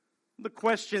The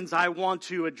questions I want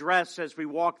to address as we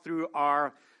walk through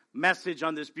our message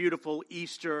on this beautiful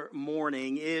Easter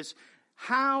morning is,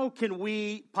 how can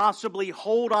we possibly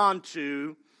hold on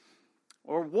to,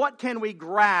 or what can we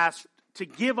grasp to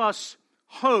give us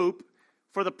hope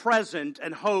for the present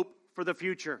and hope for the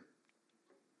future?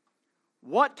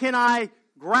 What can I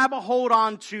grab a hold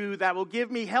on to that will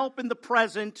give me help in the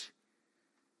present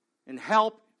and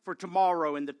help for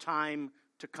tomorrow and the time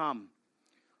to come?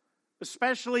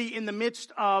 Especially in the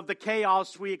midst of the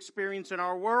chaos we experience in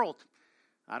our world.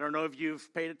 I don't know if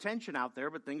you've paid attention out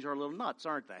there, but things are a little nuts,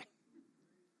 aren't they?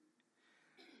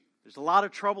 There's a lot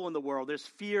of trouble in the world. There's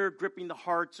fear gripping the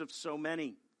hearts of so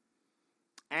many.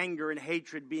 Anger and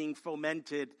hatred being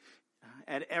fomented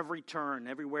at every turn,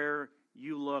 everywhere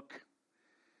you look.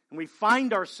 And we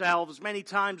find ourselves many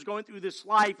times going through this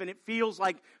life, and it feels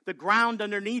like the ground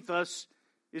underneath us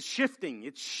is shifting,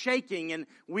 it's shaking, and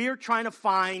we're trying to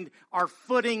find our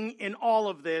footing in all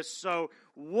of this. So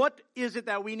what is it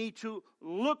that we need to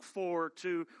look forward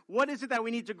to? What is it that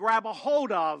we need to grab a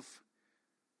hold of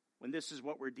when this is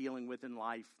what we're dealing with in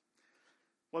life?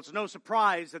 Well, it's no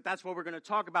surprise that that's what we're going to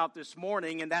talk about this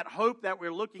morning, and that hope that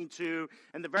we're looking to,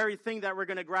 and the very thing that we're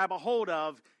going to grab a hold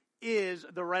of, is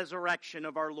the resurrection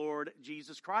of our Lord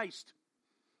Jesus Christ.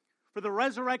 For the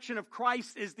resurrection of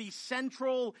Christ is the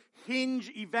central hinge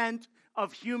event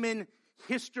of human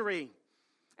history.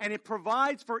 And it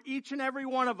provides for each and every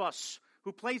one of us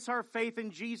who place our faith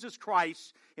in Jesus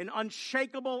Christ an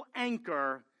unshakable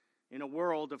anchor in a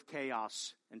world of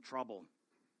chaos and trouble.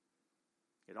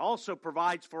 It also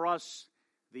provides for us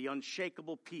the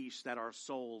unshakable peace that our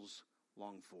souls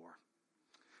long for.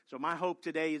 So my hope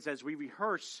today is, as we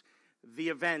rehearse the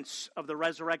events of the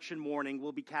resurrection morning,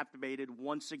 we'll be captivated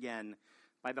once again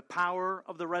by the power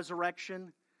of the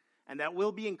resurrection, and that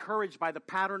we'll be encouraged by the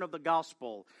pattern of the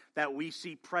gospel that we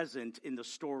see present in the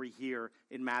story here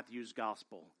in Matthew's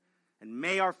gospel. And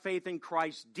may our faith in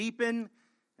Christ deepen,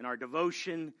 and our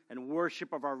devotion and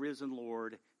worship of our risen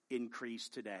Lord increase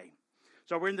today.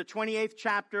 So we're in the 28th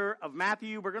chapter of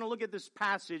Matthew. We're going to look at this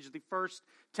passage, the first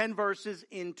 10 verses,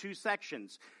 in two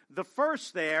sections. The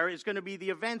first there is going to be the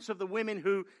events of the women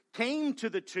who came to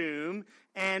the tomb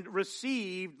and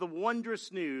received the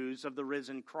wondrous news of the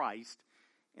risen Christ.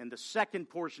 And the second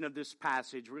portion of this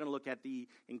passage, we're going to look at the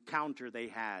encounter they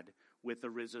had with the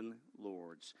risen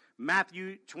Lords.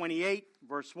 Matthew 28,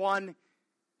 verse 1,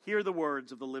 hear the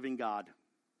words of the living God.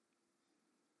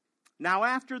 Now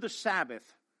after the Sabbath,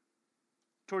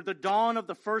 toward the dawn of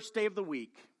the first day of the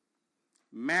week,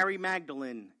 Mary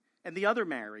Magdalene and the other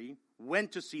Mary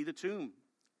went to see the tomb.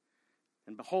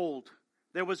 And behold,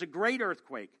 there was a great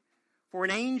earthquake, for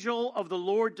an angel of the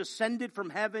Lord descended from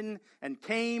heaven and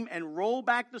came and rolled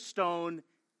back the stone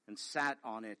and sat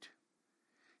on it.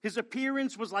 His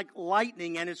appearance was like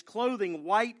lightning, and his clothing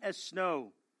white as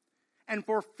snow. And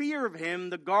for fear of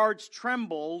him, the guards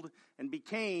trembled and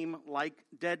became like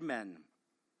dead men.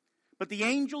 But the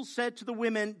angel said to the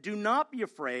women, "Do not be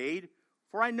afraid,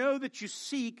 for I know that you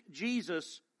seek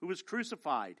Jesus who was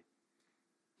crucified.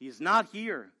 He is not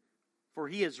here, for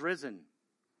he is risen,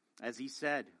 as he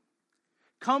said.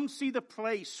 Come see the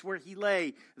place where he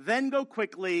lay. Then go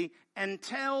quickly and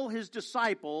tell his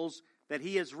disciples that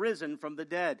he is risen from the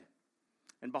dead.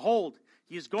 And behold,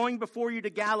 he is going before you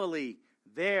to Galilee.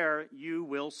 There you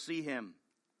will see him.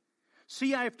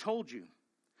 See, I have told you."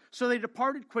 So they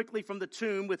departed quickly from the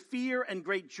tomb with fear and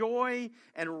great joy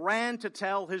and ran to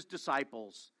tell his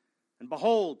disciples. And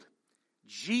behold,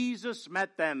 Jesus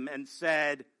met them and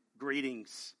said,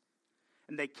 "Greetings."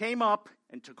 And they came up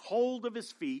and took hold of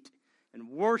his feet and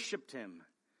worshipped him.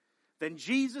 Then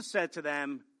Jesus said to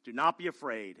them, "Do not be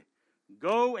afraid.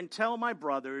 Go and tell my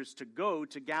brothers to go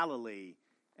to Galilee,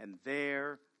 and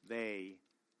there they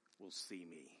will see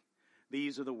me."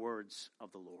 These are the words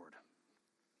of the Lord.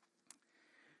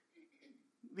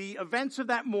 The events of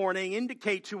that morning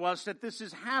indicate to us that this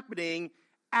is happening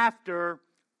after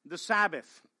the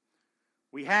Sabbath.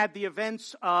 We had the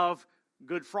events of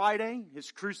Good Friday, his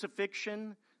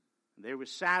crucifixion. There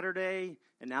was Saturday,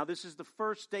 and now this is the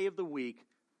first day of the week,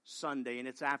 Sunday, and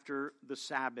it's after the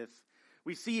Sabbath.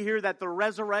 We see here that the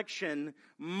resurrection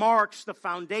marks the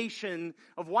foundation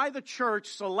of why the church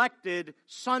selected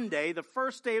Sunday, the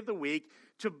first day of the week,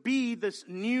 to be this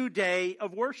new day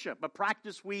of worship, a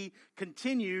practice we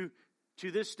continue to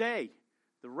this day.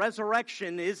 The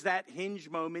resurrection is that hinge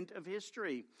moment of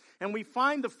history. And we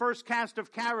find the first cast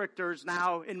of characters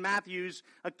now in Matthew's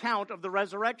account of the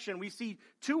resurrection. We see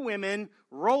two women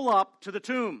roll up to the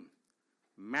tomb,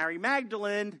 Mary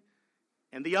Magdalene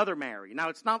and the other Mary. Now,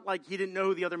 it's not like he didn't know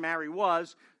who the other Mary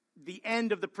was. the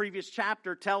end of the previous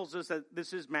chapter tells us that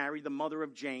this is Mary, the mother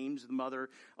of James, the mother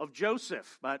of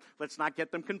Joseph. But let's not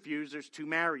get them confused. There's two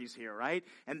Marys here, right?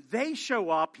 And they show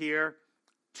up here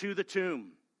to the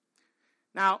tomb.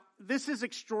 Now, this is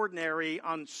extraordinary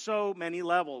on so many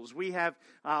levels. We have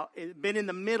been in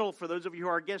the middle, for those of you who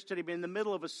are our guests today, been in the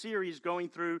middle of a series going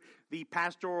through the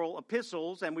pastoral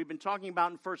epistles, and we've been talking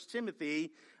about in 1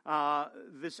 Timothy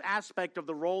this aspect of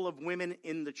the role of women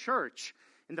in the church.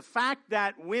 And the fact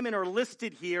that women are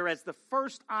listed here as the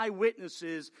first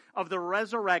eyewitnesses of the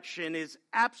resurrection is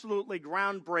absolutely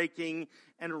groundbreaking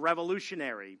and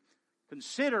revolutionary,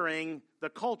 considering the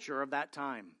culture of that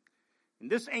time. In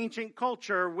this ancient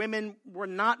culture, women were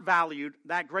not valued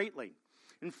that greatly.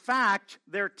 In fact,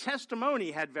 their testimony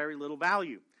had very little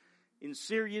value. In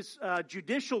serious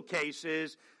judicial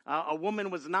cases, a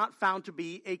woman was not found to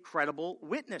be a credible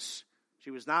witness. She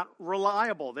was not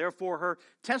reliable. Therefore, her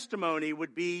testimony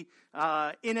would be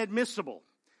inadmissible.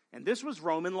 And this was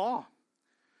Roman law.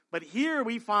 But here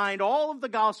we find all of the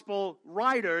gospel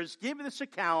writers give this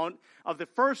account of the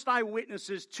first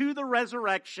eyewitnesses to the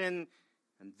resurrection,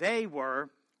 and they were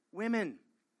women.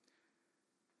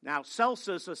 Now,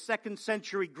 Celsus, a 2nd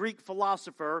century Greek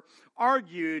philosopher,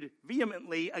 argued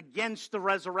vehemently against the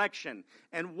resurrection.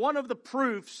 And one of the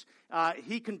proofs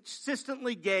he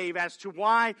consistently gave as to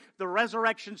why the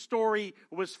resurrection story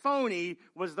was phony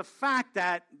was the fact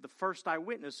that the first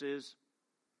eyewitnesses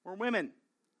were women.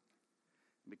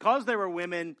 Because they were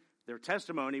women, their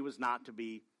testimony was not to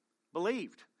be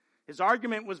believed. His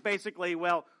argument was basically,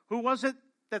 well, who was it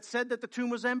that said that the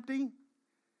tomb was empty?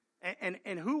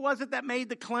 And who was it that made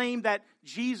the claim that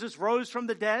Jesus rose from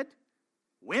the dead?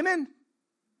 Women?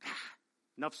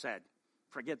 Enough said.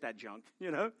 Forget that junk,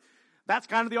 That's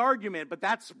kind of the argument, but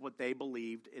that's what they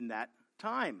believed in that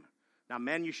time. Now,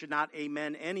 men, you should not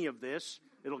amen any of this.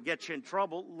 It'll get you in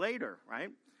trouble later,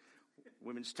 right?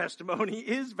 Women's testimony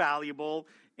is valuable,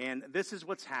 and this is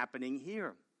what's happening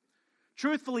here.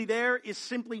 Truthfully, there is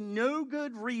simply no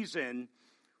good reason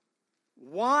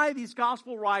why these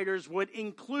gospel writers would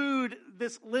include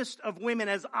this list of women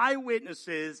as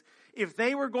eyewitnesses if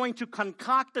they were going to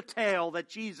concoct a tale that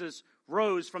Jesus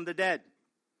rose from the dead.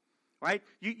 Right?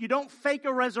 You don't fake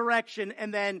a resurrection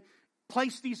and then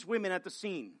place these women at the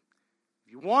scene.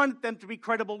 If you wanted them to be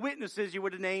credible witnesses, you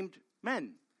would have named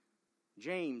men.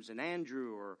 James and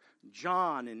Andrew or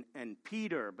John and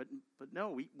Peter. But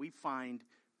no, we find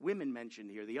women mentioned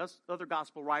here. The other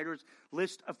gospel writers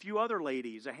list a few other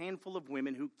ladies, a handful of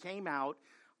women who came out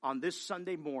on this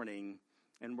Sunday morning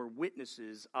and were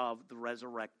witnesses of the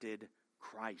resurrected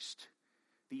Christ.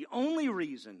 The only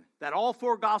reason that all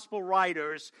four gospel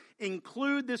writers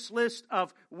include this list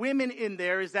of women in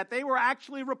there is that they were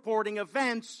actually reporting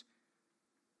events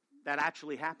that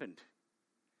actually happened.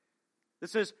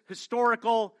 This is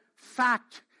historical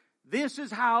fact. This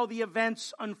is how the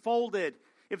events unfolded.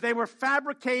 If they were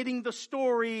fabricating the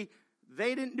story,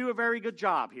 they didn't do a very good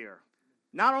job here.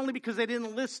 Not only because they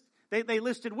didn't they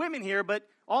listed women here, but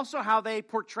also how they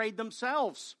portrayed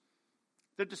themselves.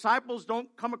 The disciples don't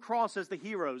come across as the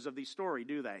heroes of the story,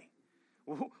 do they?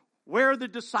 Where are the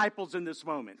disciples in this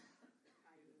moment?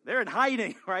 They're in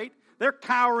hiding, right? They're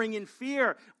cowering in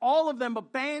fear. All of them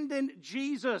abandoned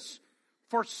Jesus,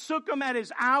 forsook him at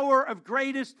his hour of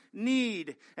greatest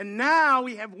need. And now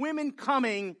we have women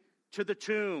coming to the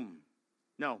tomb.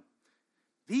 No,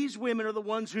 these women are the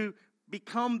ones who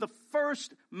become the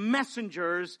first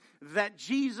messengers that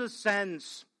Jesus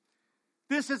sends.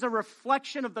 This is a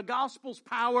reflection of the gospel's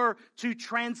power to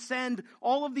transcend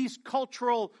all of these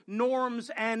cultural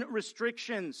norms and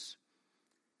restrictions.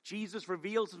 Jesus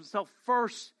reveals himself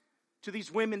first to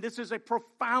these women. This is a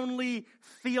profoundly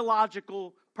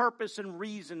theological purpose and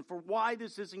reason for why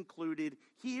this is included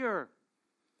here.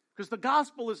 Because the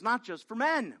gospel is not just for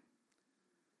men.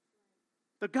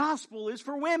 The gospel is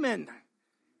for women.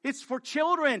 It's for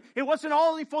children. It wasn't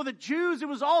only for the Jews, it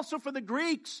was also for the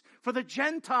Greeks, for the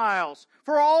Gentiles,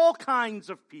 for all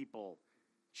kinds of people.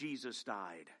 Jesus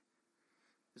died.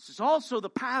 This is also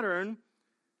the pattern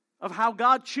of how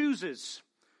God chooses.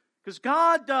 Because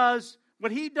God does,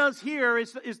 what he does here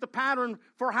is the pattern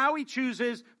for how he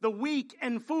chooses the weak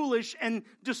and foolish and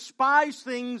despised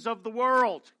things of the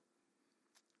world,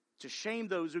 to shame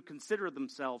those who consider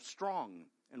themselves strong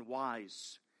and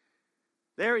wise.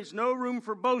 There is no room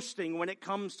for boasting when it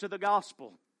comes to the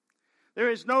gospel.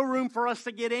 There is no room for us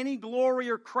to get any glory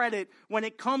or credit when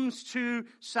it comes to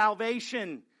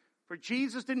salvation. For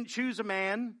Jesus didn't choose a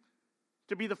man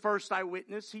to be the first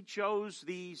eyewitness. He chose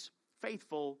these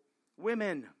faithful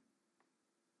women.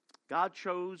 God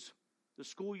chose the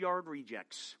schoolyard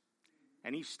rejects,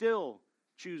 and he still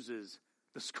chooses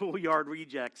the schoolyard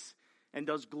rejects, and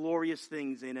does glorious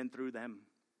things in and through them.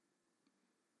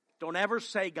 Don't ever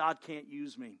say God can't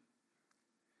use me.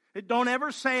 Don't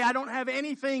ever say I don't have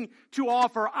anything to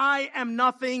offer. I am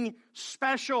nothing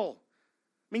special.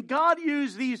 I mean, God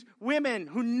used these women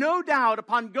who no doubt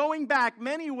upon going back,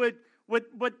 many would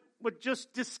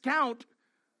just discount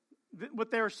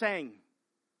what they're saying.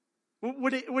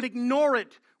 Would ignore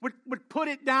it, would put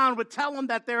it down, would tell them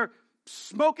that they're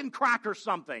smoking crack or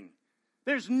something.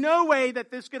 There's no way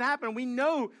that this could happen. We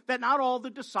know that not all the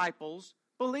disciples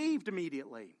believed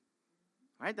immediately.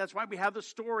 Right? That's why we have the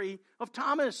story of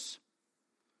Thomas.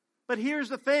 But here's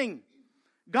the thing.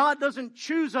 God doesn't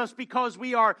choose us because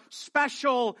we are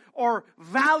special or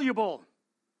valuable.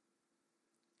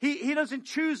 He doesn't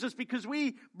choose us because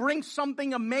we bring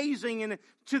something amazing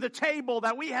to the table,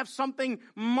 that we have something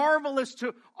marvelous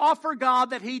to offer God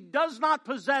that He does not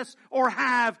possess or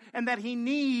have, and that He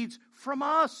needs from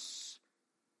us.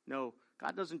 No,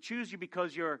 God doesn't choose you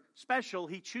because you're special.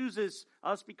 He chooses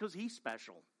us because He's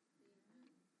special.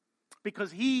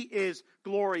 Because He is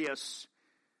glorious.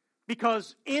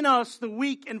 Because in us, the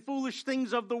weak and foolish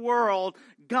things of the world,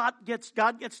 God gets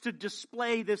to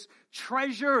display this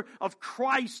treasure of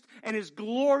Christ and His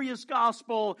glorious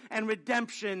gospel and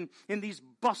redemption in these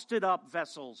busted up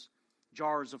vessels,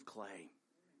 jars of clay.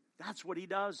 That's what He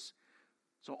does.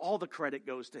 So all the credit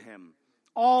goes to Him.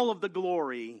 All of the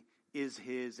glory is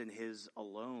His and His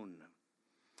alone.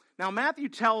 Now Matthew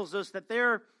tells us that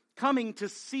they're coming to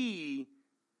see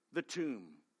the tomb.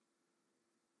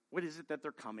 What is it that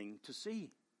they're coming to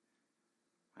see?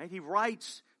 Right? He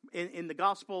writes in the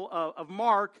Gospel of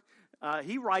Mark,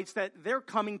 he writes that they're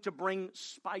coming to bring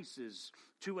spices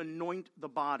to anoint the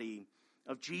body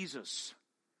of Jesus.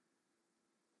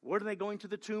 What are they going to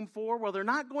the tomb for? Well, they're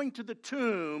not going to the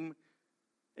tomb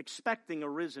expecting a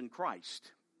risen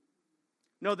Christ.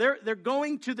 No, they're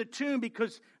going to the tomb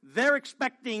because they're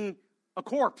expecting a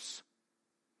corpse.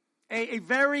 A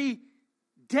very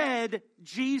dead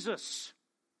Jesus.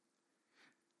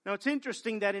 Now, it's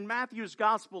interesting that in Matthew's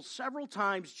gospel, several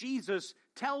times Jesus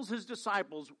tells His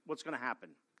disciples what's going to happen.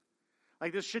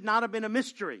 Like, this should not have been a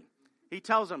mystery. He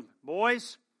tells them,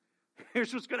 boys,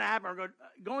 here's what's going to happen. I'm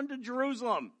going to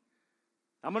Jerusalem.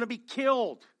 I'm going to be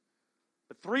killed.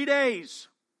 But 3 days,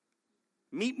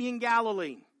 meet me in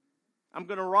Galilee. I'm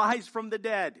going to rise from the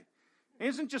dead. He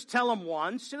doesn't just tell them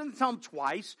once. He doesn't tell them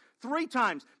twice. 3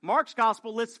 times. Mark's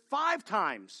gospel lists 5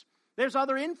 times. There's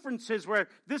other inferences where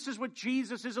this is what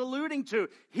Jesus is alluding to.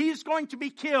 He's going to be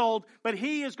killed, but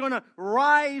He is going to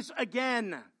rise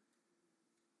again.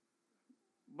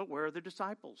 But where are the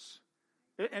disciples?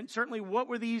 And certainly, what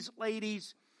were these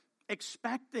ladies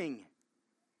expecting?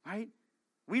 Right?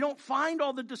 We don't find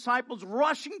all the disciples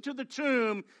rushing to the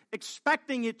tomb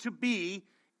expecting it to be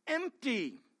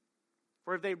empty.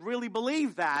 For if they really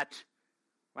believed that,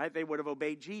 right, they would have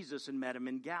obeyed Jesus and met Him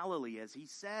in Galilee, as He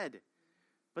said.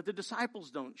 But the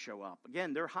disciples don't show up.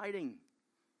 Again, they're hiding.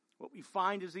 What we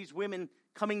find is these women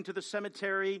coming to the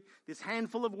cemetery, this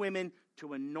handful of women,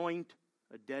 to anoint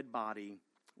a dead body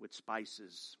with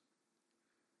spices.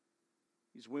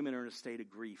 These women are in a state of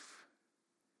grief.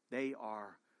 They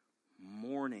are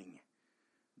mourning.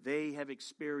 They have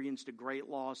experienced a great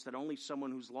loss that only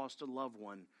someone who's lost a loved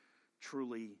one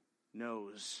truly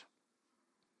knows.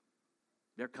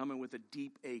 They're coming with a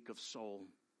deep ache of soul.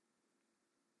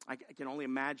 I can only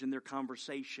imagine their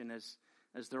conversation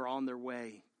as they're on their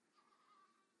way,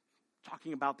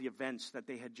 talking about the events that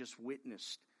they had just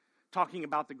witnessed, talking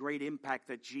about the great impact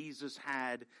that Jesus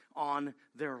had on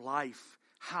their life.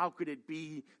 How could it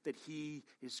be that He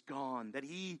is gone, that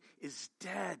He is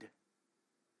dead?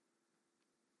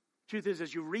 Truth is,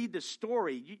 as you read this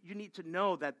story, you need to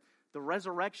know that the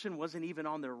resurrection wasn't even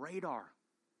on their radar.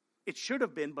 It should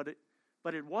have been, but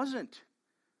it wasn't.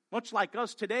 Much like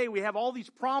us today, we have all these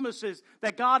promises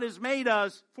that God has made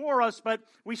us for us, but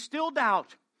we still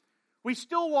doubt. We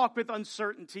still walk with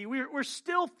uncertainty. We're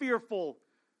still fearful.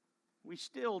 We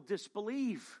still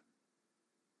disbelieve.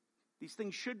 These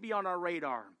things should be on our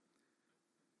radar.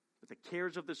 But the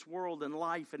cares of this world and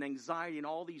life and anxiety and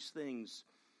all these things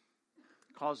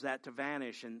cause that to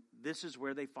vanish, and this is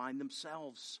where they find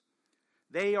themselves.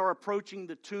 They are approaching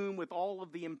the tomb with all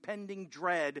of the impending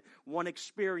dread one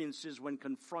experiences when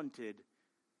confronted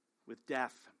with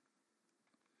death.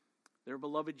 Their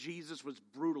beloved Jesus was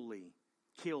brutally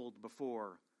killed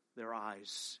before their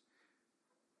eyes.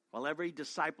 While every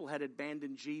disciple had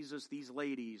abandoned Jesus, these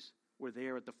ladies were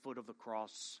there at the foot of the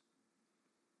cross.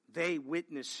 They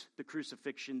witnessed the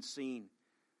crucifixion scene.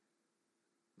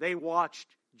 They watched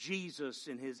Jesus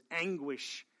in His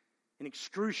anguish in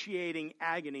excruciating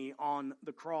agony on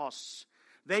the cross.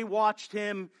 They watched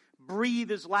him breathe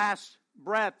his last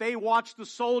breath. They watched the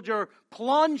soldier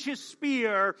plunge his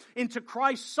spear into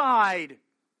Christ's side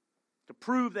to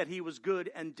prove that he was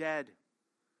good and dead.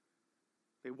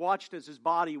 They watched as his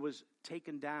body was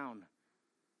taken down.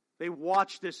 They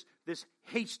watched this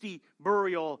hasty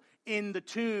burial in the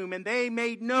tomb, and they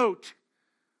made note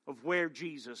of where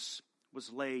Jesus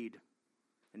was laid.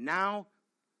 And now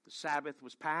the Sabbath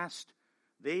was passed.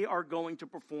 They are going to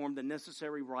perform the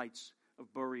necessary rites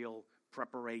of burial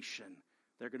preparation.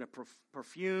 They're going to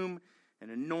perfume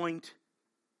and anoint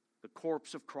the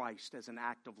corpse of Christ as an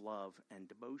act of love and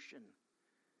devotion.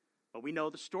 But we know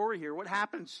the story here. What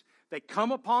happens? They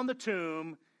come upon the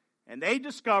tomb and they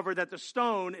discover that the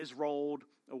stone is rolled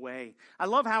away. I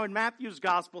love how in Matthew's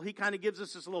gospel, he kind of gives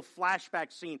us this little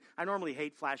flashback scene. I normally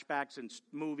hate flashbacks in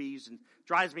movies, and it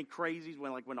drives me crazy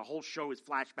when a whole show is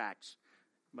flashbacks.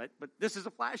 But this is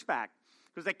a flashback.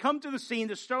 Because they come to the scene,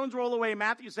 the stones roll away.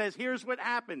 Matthew says, here's what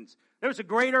happens. There's a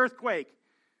great earthquake.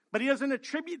 But he doesn't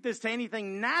attribute this to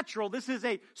anything natural. This is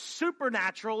a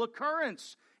supernatural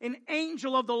occurrence. An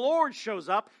angel of the Lord shows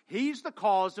up. He's the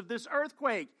cause of this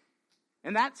earthquake.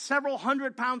 And that several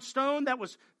 100-pound stone that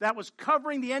was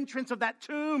covering the entrance of that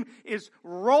tomb is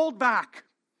rolled back.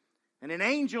 And an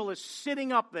angel is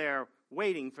sitting up there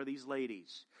waiting for these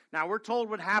ladies. Now, we're told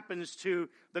what happens to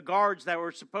the guards that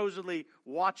were supposedly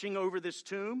watching over this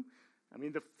tomb. I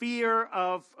mean, the fear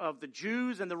of the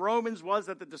Jews and the Romans was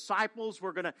that the disciples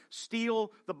were going to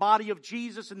steal the body of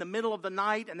Jesus in the middle of the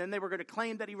night, and then they were going to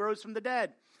claim that he rose from the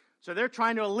dead. So they're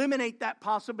trying to eliminate that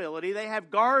possibility. They have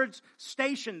guards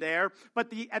stationed there,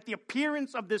 but at the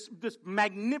appearance of this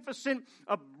magnificent,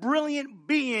 brilliant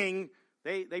being,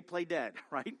 they play dead,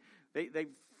 right? They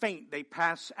faint, they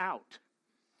pass out.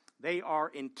 They are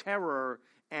in terror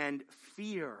and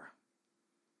fear.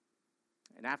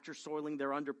 And after soiling their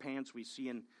underpants, we see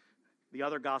in the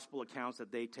other gospel accounts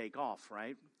that they take off,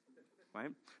 right?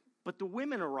 But the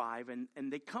women arrive and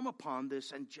they come upon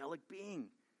this angelic being,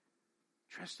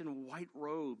 dressed in white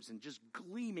robes and just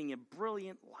gleaming in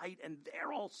brilliant light, and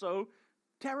they're also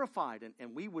terrified,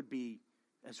 and we would be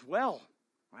as well,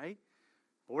 right?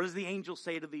 But what does the angel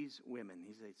say to these women?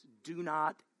 He says, do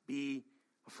not be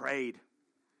afraid.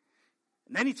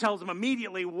 And then he tells them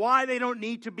immediately why they don't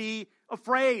need to be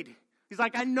afraid. He's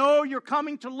like, I know you're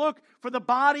coming to look for the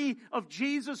body of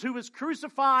Jesus who was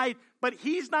crucified, but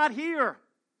he's not here.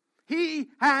 He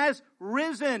has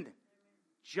risen,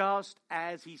 just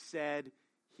as he said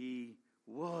he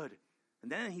would.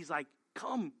 And then he's like,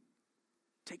 come,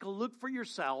 take a look for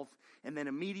yourself, and then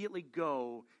immediately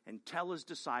go and tell his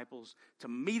disciples to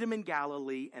meet him in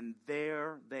Galilee, and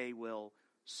there they will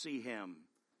see him.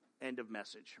 End of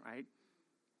message, right?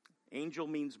 Angel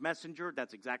means messenger.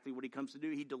 That's exactly what he comes to do.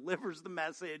 He delivers the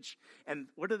message. And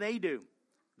what do?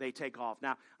 They take off.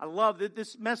 Now, I love that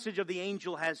this message of the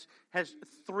angel has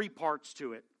three parts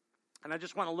to it. And I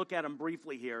just want to look at them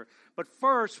briefly here. But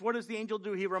first, what does the angel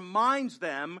do? He reminds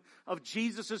them of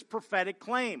Jesus' prophetic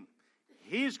claim.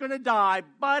 He's going to die,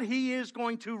 but he is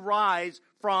going to rise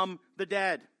from the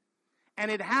dead. And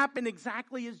it happened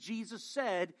exactly as Jesus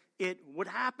said it would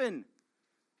happen.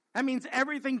 That means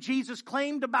everything Jesus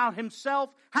claimed about himself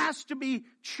has to be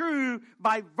true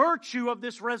by virtue of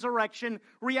this resurrection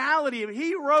reality. If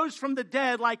he rose from the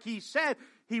dead like he said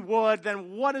he would,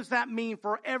 then what does that mean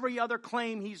for every other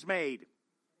claim he's made?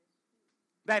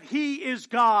 That he is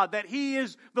God, that he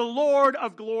is the Lord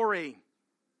of glory,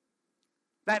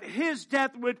 that his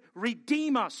death would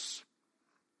redeem us,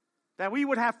 that we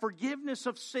would have forgiveness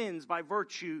of sins by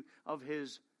virtue of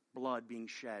his blood being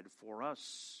shed for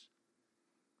us.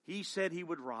 He said he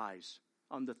would rise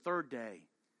on the third day.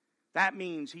 That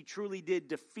means he truly did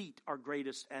defeat our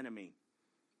greatest enemy,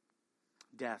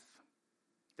 death.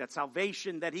 That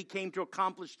salvation that he came to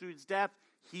accomplish through his death,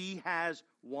 he has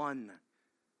won.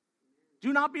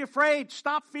 Do not be afraid.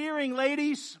 Stop fearing,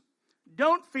 ladies.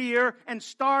 Don't fear and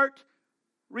start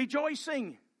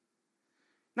rejoicing.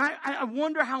 Now, I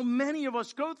wonder how many of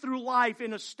us go through life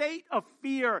in a state of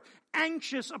fear,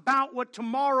 anxious about what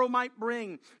tomorrow might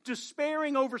bring,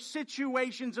 despairing over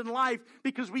situations in life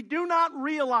because we do not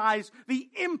realize the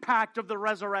impact of the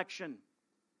resurrection.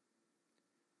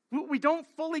 We don't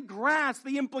fully grasp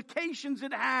the implications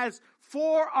it has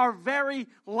for our very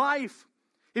life.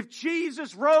 If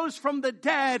Jesus rose from the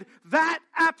dead, that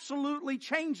absolutely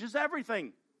changes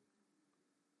everything.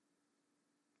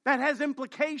 That has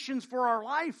implications for our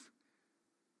life,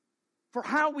 for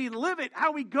how we live it,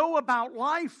 how we go about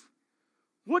life.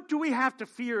 What do we have to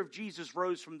fear if Jesus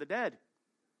rose from the dead?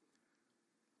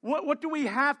 What do we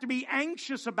have to be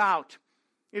anxious about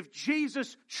If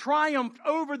Jesus triumphed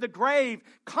over the grave,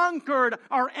 conquered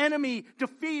our enemy,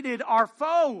 defeated our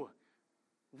foe,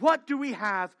 what do we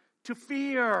have to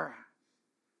fear?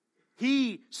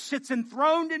 He sits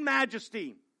enthroned in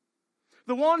majesty.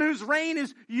 The one whose reign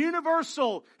is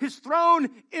universal, his throne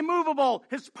immovable,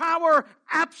 his power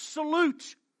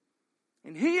absolute.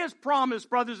 And he has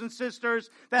promised, brothers and sisters,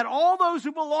 that all those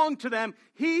who belong to them,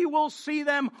 he will see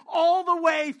them all the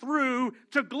way through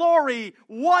to glory.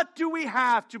 What do we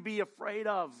have to be afraid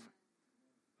of?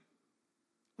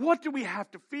 What do we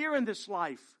have to fear in this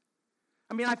life?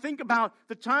 I mean, I think about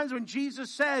the times when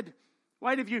Jesus said,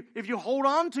 right, if you hold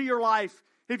on to your life,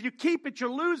 if you keep it,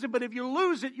 you'll lose it. But if you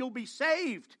lose it, you'll be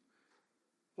saved.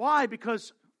 Why?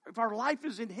 Because if our life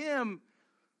is in him,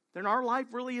 then our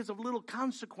life really is of little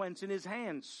consequence in his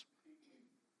hands.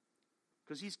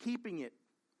 Because he's keeping it.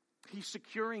 He's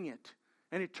securing it.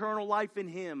 And eternal life in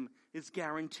him is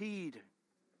guaranteed.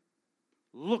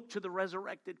 Look to the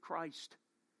resurrected Christ.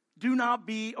 Do not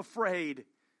be afraid,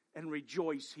 and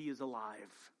rejoice he is alive.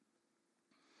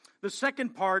 The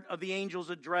second part of the angel's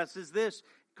address is this,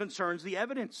 concerns the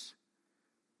evidence.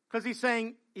 Because he's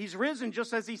saying he's risen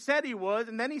just as he said he would,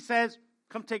 and then he says,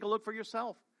 come take a look for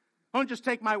yourself. Don't just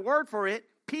take my word for it.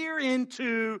 Peer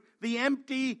into the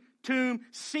empty tomb.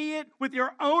 See it with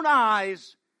your own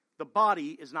eyes. The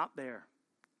body is not there.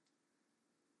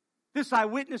 This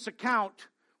eyewitness account,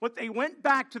 what they went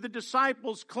back to the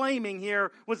disciples claiming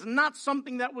here, was not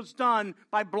something that was done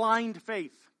by blind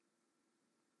faith.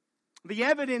 The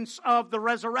evidence of the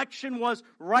resurrection was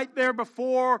right there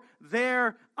before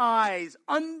their eyes.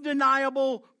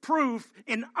 Undeniable proof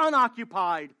in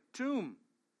unoccupied tomb.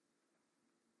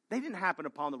 They didn't happen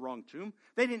upon the wrong tomb.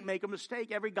 They didn't make a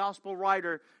mistake. Every gospel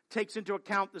writer takes into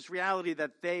account this reality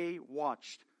that they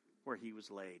watched where he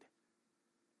was laid.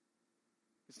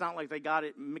 It's not like they got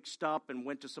it mixed up and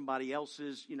went to somebody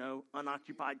else's,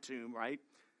 unoccupied tomb, right?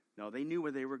 No, they knew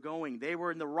where they were going. They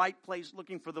were in the right place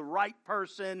looking for the right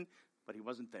person, but he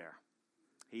wasn't there.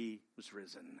 He was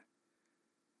risen.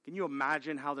 Can you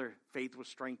imagine how their faith was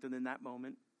strengthened in that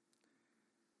moment?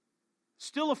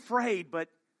 Still afraid, but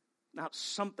now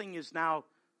something is now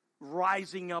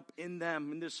rising up in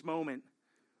them in this moment,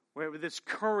 where this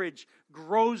courage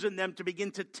grows in them to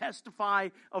begin to testify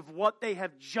of what they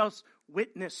have just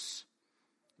witnessed.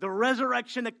 The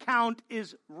resurrection account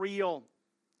is real.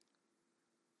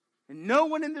 And no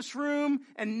one in this room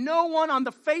and no one on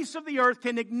the face of the earth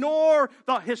can ignore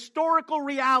the historical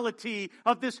reality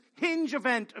of this hinge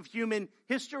event of human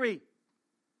history.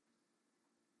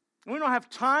 We don't have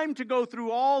time to go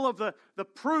through all of the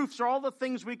proofs or all the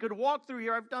things we could walk through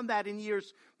here. I've done that in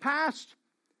years past.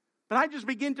 But I just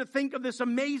begin to think of this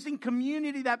amazing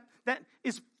community that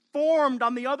is formed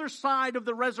on the other side of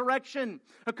the resurrection.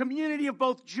 A community of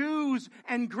both Jews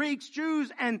and Greeks,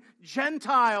 Jews and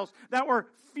Gentiles that were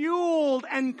fueled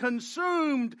and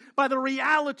consumed by the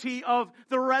reality of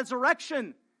the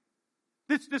resurrection.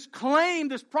 This claim,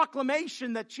 this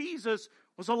proclamation that Jesus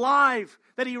was alive,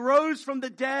 that he rose from the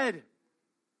dead.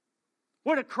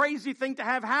 What a crazy thing to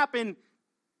have happen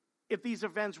if these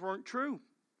events weren't true.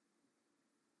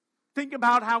 Think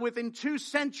about how within 2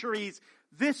 centuries,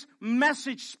 this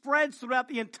message spreads throughout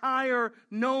the entire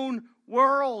known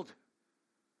world.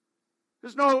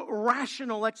 There's no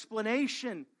rational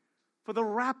explanation for the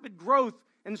rapid growth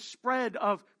and spread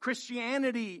of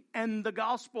Christianity and the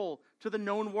gospel to the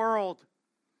known world.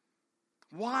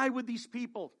 Why would these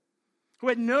people, who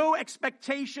had no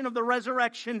expectation of the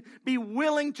resurrection, be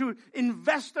willing to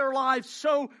invest their lives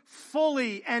so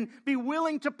fully and be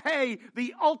willing to pay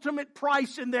the ultimate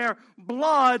price in their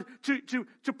blood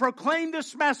to proclaim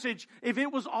this message if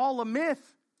it was all a myth?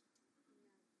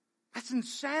 That's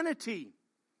insanity.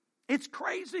 It's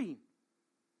crazy.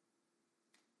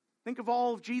 Think of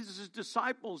all of Jesus'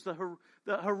 disciples, the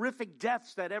horrific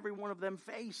deaths that every one of them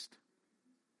faced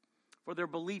for their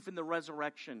belief in the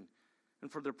resurrection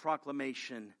and for their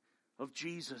proclamation of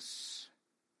Jesus.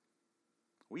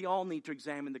 We all need to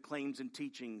examine the claims and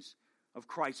teachings of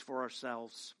Christ for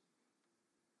ourselves.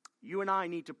 You and I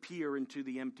need to peer into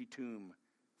the empty tomb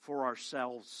for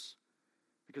ourselves.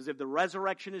 Because if the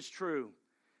resurrection is true,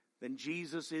 then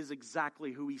Jesus is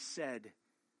exactly who he said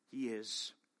he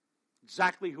is.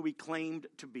 Exactly who he claimed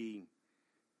to be.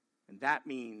 And that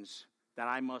means that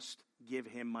I must give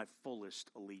him my fullest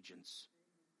allegiance.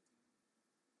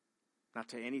 Not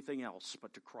to anything else,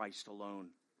 but to Christ alone.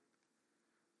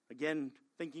 Again,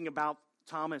 thinking about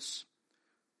Thomas.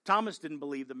 Thomas didn't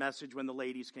believe the message when the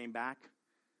ladies came back.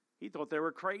 He thought they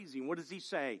were crazy. And what does he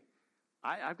say?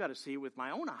 I've got to see it with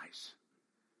my own eyes.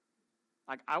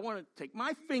 I want to take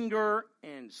my finger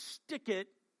and stick it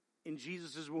in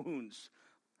Jesus' wounds.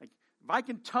 If I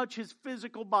can touch his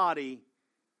physical body,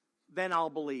 then I'll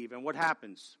believe. And what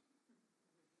happens?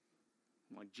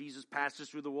 Like Jesus passes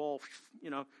through the wall,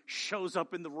 shows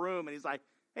up in the room, and he's like,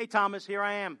 hey, Thomas, here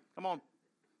I am. Come on.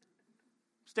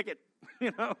 Stick it,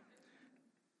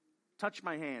 Touch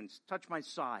my hands, touch my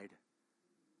side.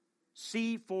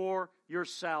 See for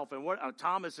yourself. And what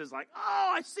Thomas is like,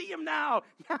 oh, I see him now.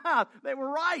 Yeah, they were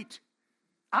right.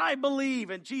 I believe.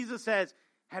 And Jesus says,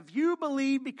 have you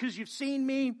believed because you've seen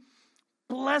me?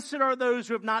 Blessed are those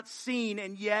who have not seen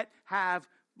and yet have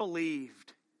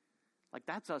believed. Like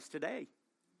that's us today.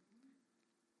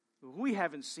 We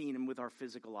haven't seen him with our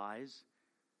physical eyes.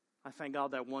 I thank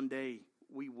God that one day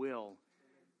we will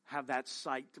have that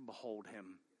sight to behold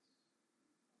him.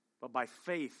 But by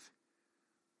faith,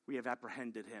 we have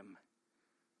apprehended him.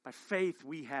 By faith,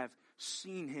 we have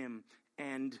seen him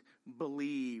and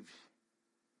believed.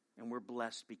 And we're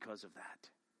blessed because of that.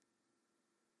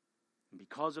 And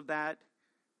because of that,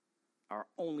 our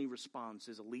only response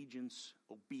is allegiance,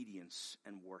 obedience,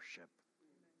 and worship.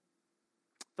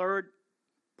 Third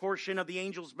portion of the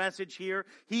angel's message here,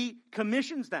 he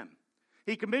commissions them.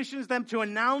 He commissions them to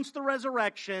announce the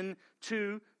resurrection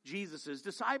to Jesus'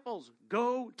 disciples.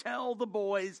 Go tell the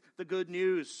boys the good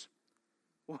news.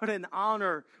 What an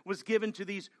honor was given to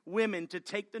these women to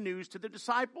take the news to the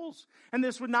disciples. And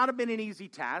this would not have been an easy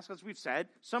task, as we've said.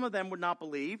 Some of them would not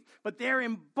believe, but they're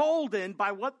emboldened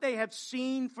by what they have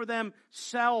seen for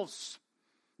themselves.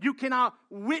 You cannot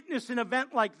witness an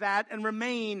event like that and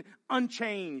remain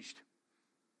unchanged.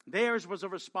 Theirs was a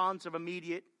response of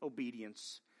immediate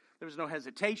obedience. There was no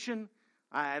hesitation.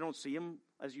 I don't see them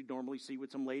as you normally see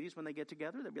with some ladies when they get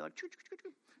together. They'll be like, choo, choo,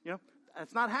 choo, choo.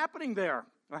 That's not happening there,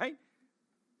 right?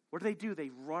 What do?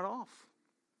 They run off.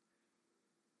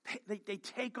 They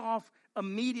take off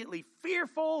immediately,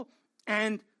 fearful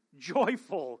and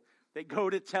joyful. They go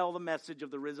to tell the message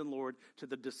of the risen Lord to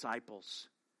the disciples.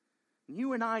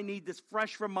 You and I need this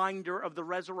fresh reminder of the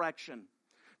resurrection,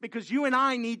 because you and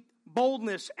I need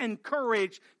boldness and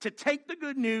courage to take the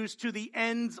good news to the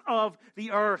ends of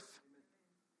the earth.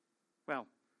 Well,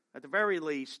 at the very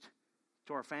least,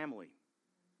 to our family,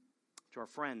 to our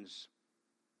friends,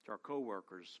 to our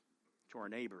co-workers, to our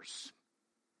neighbors.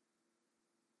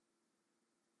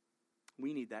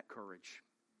 We need that courage.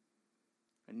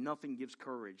 And nothing gives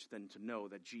courage than to know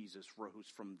that Jesus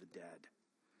rose from the dead.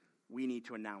 We need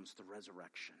to announce the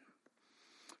resurrection.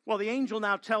 Well, the angel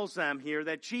now tells them here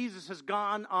that Jesus has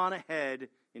gone on ahead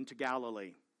into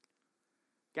Galilee.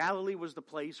 Galilee was the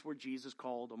place where Jesus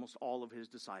called almost all of his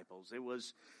disciples. It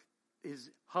was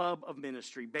his hub of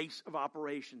ministry, base of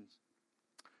operations.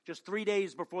 Just 3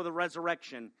 days before the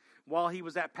resurrection, while he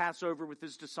was at Passover with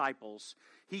his disciples,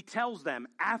 he tells them,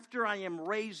 after I am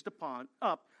raised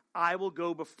up, I will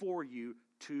go before you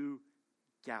to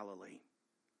Galilee.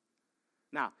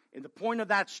 Now, in the point of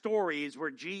that story is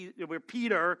where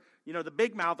Peter, the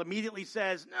big mouth, immediately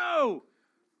says, no,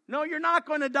 you're not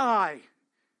going to die.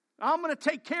 I'm going to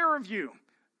take care of you.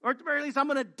 Or at the very least, I'm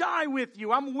going to die with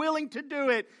you. I'm willing to do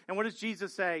it. And what does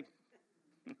Jesus say?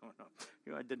 No,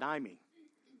 you're going to deny me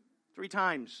 3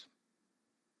 times.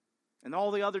 And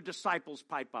all the other disciples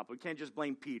pipe up. We can't just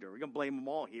blame Peter. We're going to blame them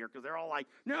all here because they're all like,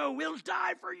 no, we'll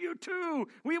die for you too.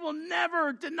 We will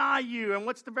never deny you. And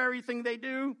what's the very thing they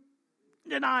do?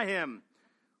 Deny him.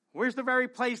 Where's the very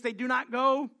place they do not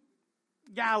go?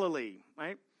 Galilee,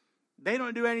 right? They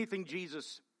don't do anything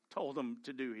Jesus told them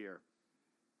to do here.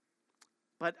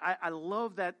 But I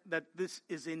love that this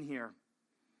is in here,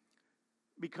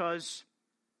 because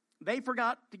they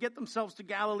forgot to get themselves to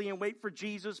Galilee and wait for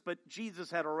Jesus, but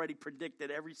Jesus had already predicted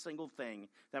every single thing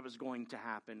that was going to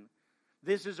happen.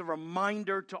 This is a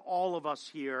reminder to all of us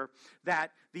here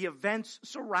that the events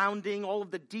surrounding, all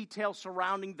of the details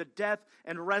surrounding the death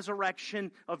and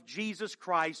resurrection of Jesus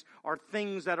Christ are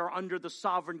things that are under the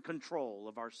sovereign control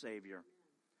of our Savior.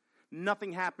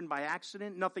 Nothing happened by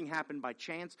accident. Nothing happened by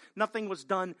chance. Nothing was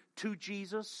done to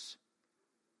Jesus.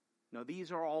 No,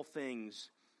 these are all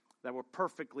things that were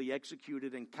perfectly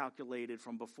executed and calculated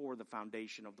from before the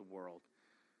foundation of the world.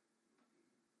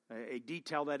 A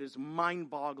detail that is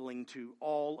mind-boggling to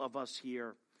all of us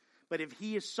here. But if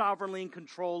he is sovereignly in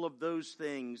control of those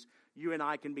things, you and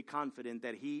I can be confident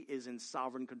that he is in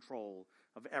sovereign control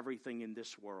of everything in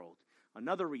this world.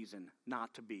 Another reason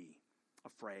not to be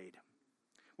afraid.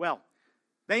 Well,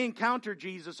 they encounter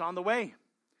Jesus on the way.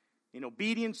 In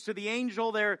obedience to the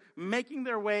angel, they're making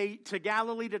their way to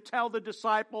Galilee to tell the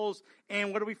disciples.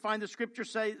 And what do we find the scripture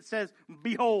say? It says,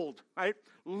 behold, right?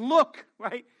 Look,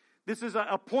 right? This is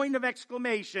a point of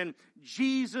exclamation.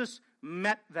 Jesus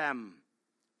met them.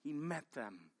 He met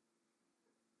them.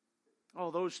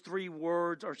 Oh, those 3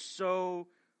 words are so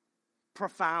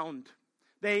profound.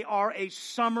 They are a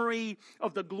summary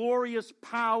of the glorious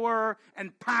power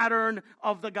and pattern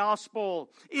of the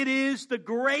gospel. It is the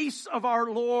grace of our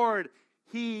Lord.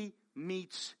 He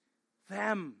meets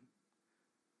them.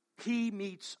 He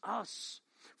meets us.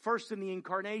 First in the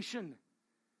incarnation.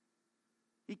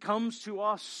 He comes to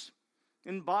us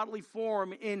in bodily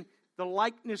form, in the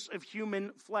likeness of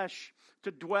human flesh,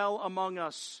 to dwell among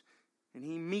us. And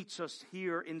He meets us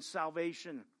here in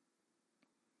salvation.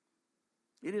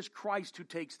 It is Christ who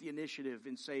takes the initiative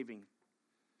in saving.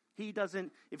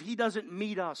 If He doesn't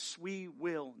meet us, we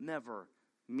will never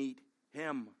meet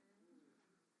Him.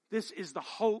 This is the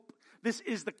hope. This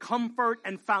is the comfort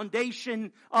and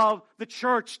foundation of the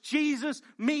church. Jesus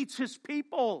meets His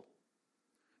people.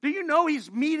 Do you know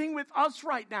He's meeting with us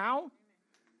right now?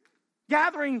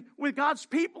 Gathering with God's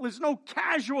people is no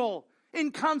casual,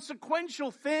 inconsequential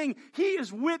thing. He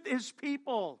is with His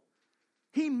people.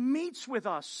 He meets with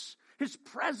us. His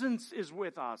presence is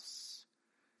with us.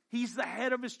 He's the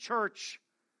head of His church,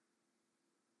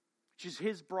 which is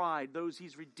His bride, those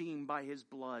He's redeemed by His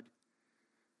blood.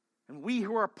 And we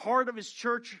who are a part of His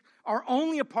church are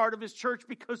only a part of His church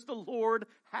because the Lord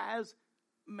has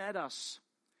met us.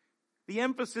 The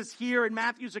emphasis here in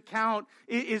Matthew's account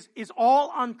is all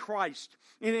on Christ,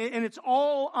 and it's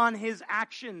all on His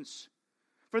actions.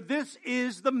 For this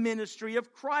is the ministry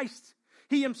of Christ.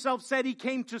 He Himself said He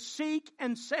came to seek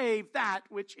and save that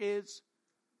which is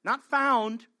not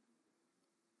found,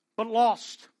 but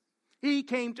lost. He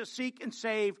came to seek and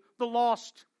save the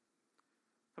lost.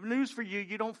 I have news for you.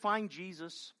 You don't find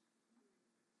Jesus.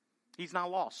 He's not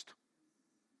lost.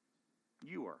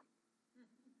 You were.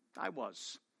 I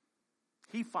was.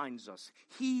 He finds us.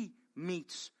 He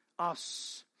meets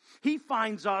us. He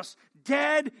finds us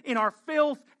dead in our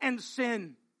filth and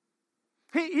sin.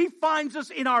 He finds us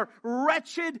in our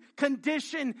wretched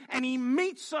condition, and He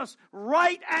meets us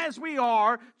right as we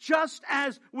are, just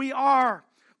as we are.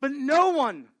 But no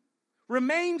one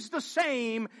remains the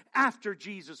same after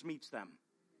Jesus meets them.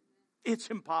 It's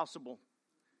impossible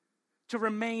to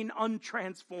remain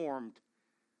untransformed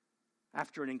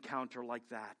after an encounter like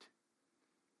that.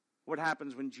 What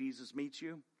happens when Jesus meets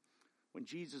you? When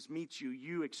Jesus meets you,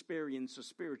 you experience a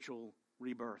spiritual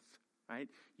rebirth. Right?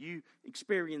 You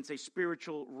experience a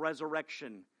spiritual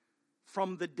resurrection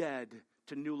from the dead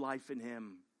to new life in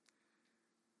Him.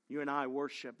 You and I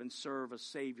worship and serve a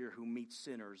Savior who meets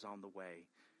sinners on the way.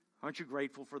 Aren't you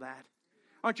grateful for that?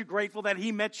 Aren't you grateful that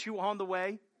He met you on the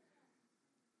way?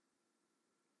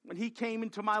 When He came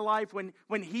into my life,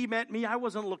 when He met me, I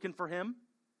wasn't looking for Him.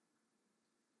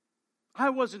 I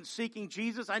wasn't seeking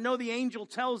Jesus. I know the angel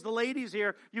tells the ladies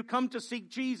here, you come to seek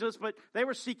Jesus, but they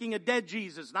were seeking a dead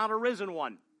Jesus, not a risen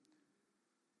one.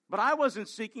 But I wasn't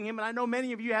seeking Him, and I know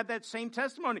many of you have that same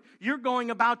testimony. You're going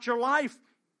about your life.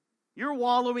 You're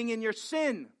wallowing in your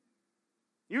sin.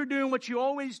 You're doing what you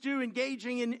always do,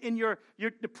 engaging in your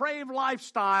depraved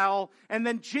lifestyle, and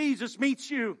then Jesus meets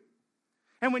you.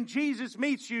 And when Jesus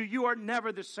meets you, you are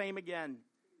never the same again.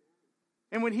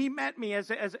 And when He met me as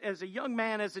a young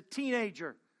man, as a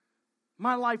teenager,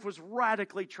 my life was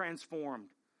radically transformed.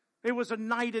 It was a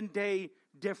night and day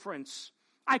difference.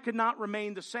 I could not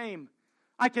remain the same.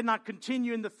 I could not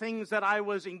continue in the things that I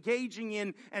was engaging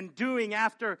in and doing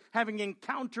after having an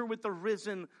encounter with the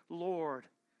risen Lord.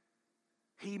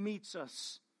 He meets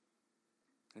us,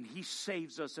 and He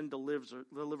saves us and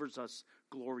delivers us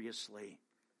gloriously.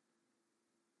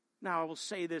 Now, I will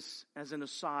say this as an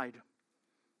aside.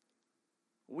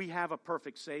 We have a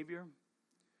perfect Savior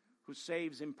who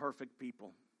saves imperfect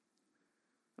people.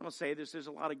 I'm going to say this. There's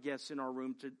a lot of guests in our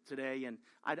room today, and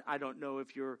I don't know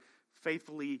if you're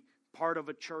faithfully part of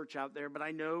a church out there, but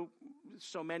I know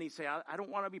so many say, I don't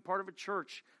want to be part of a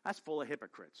church. That's full of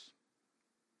hypocrites.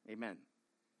 Amen.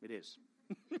 It is.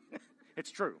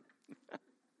 It's true.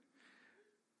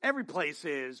 Every place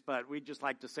is, but we just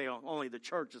like to say only the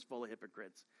church is full of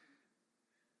hypocrites.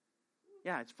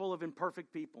 Yeah, it's full of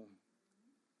imperfect people.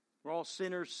 We're all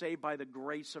sinners saved by the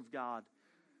grace of God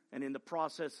and in the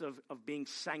process of being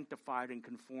sanctified and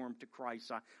conformed to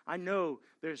Christ. I know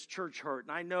there's church hurt,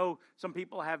 and I know some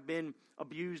people have been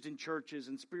abused in churches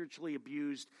and spiritually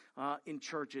abused in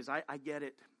churches. I get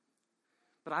it.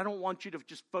 But I don't want you to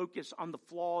just focus on the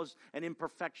flaws and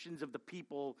imperfections of the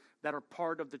people that are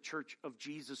part of the church of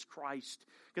Jesus Christ.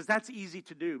 Because that's easy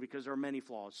to do because there are many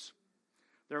flaws.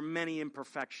 There are many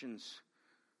imperfections.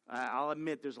 I'll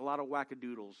admit there's a lot of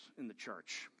wackadoodles in the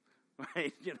church,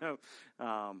 right? You know,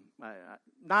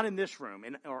 not in this room,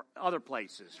 or other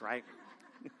places, right?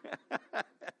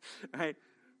 Right?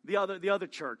 The other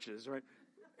churches, right?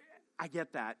 I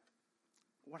get that.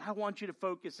 what I want you to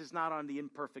focus is not on the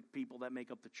imperfect people that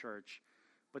make up the church,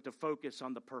 but to focus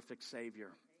on the perfect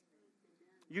Savior.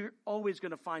 You're always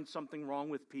going to find something wrong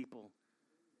with people.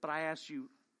 But I ask you,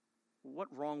 what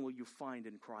wrong will you find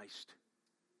in Christ?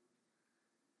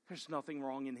 There's nothing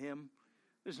wrong in him.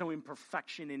 There's no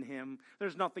imperfection in him.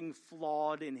 There's nothing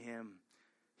flawed in him.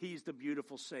 He's the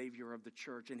beautiful Savior of the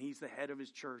church, and he's the head of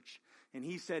his church. And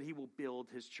he said he will build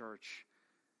his church,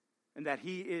 and that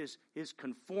he is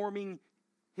conforming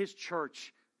his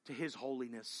church to his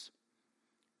holiness.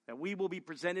 That we will be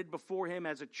presented before him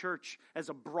as a church, as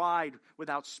a bride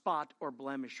without spot or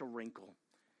blemish or wrinkle.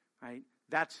 Right?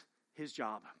 That's his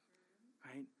job.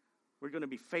 Right? We're going to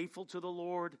be faithful to the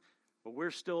Lord, but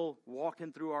we're still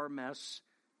walking through our mess.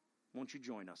 Won't you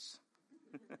join us?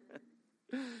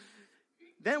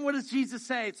 Then what does Jesus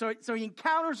say? So he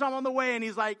encounters them on the way, and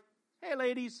he's like, hey,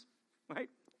 ladies, right?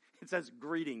 It says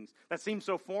greetings. That seems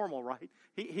so formal, right?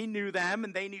 He knew them,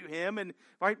 and they knew him, and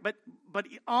right. But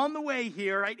on the way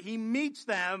here, right, he meets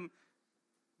them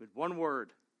with one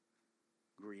word: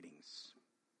 greetings.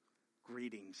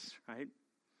 Greetings, right?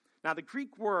 Now, the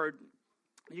Greek word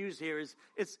used here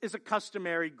is a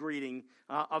customary greeting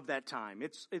of that time.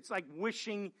 It's like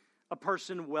wishing a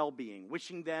person well-being,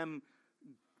 wishing them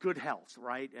good health,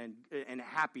 right, and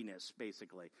happiness,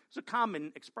 basically. It's a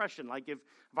common expression. Like if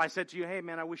I said to you, hey,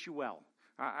 man, I wish you well.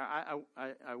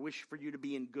 I wish for you to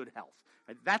be in good health.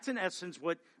 Right? That's in essence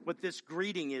what this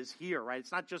greeting is here, right?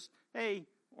 It's not just, hey,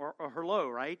 or hello,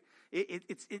 right?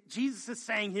 Jesus is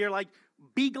saying here, like,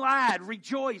 be glad,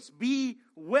 rejoice, be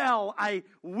well. I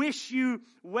wish you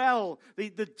well.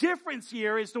 The difference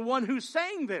here is the one who's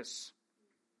saying this.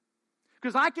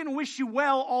 Because I can wish you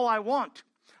well all I want.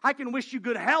 I can wish you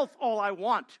good health all I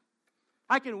want.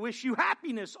 I can wish you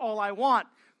happiness all I want.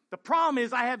 The problem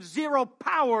is I have zero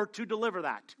power to deliver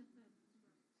that.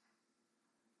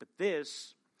 But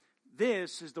this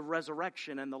is the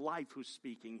resurrection and the life who's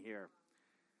speaking here.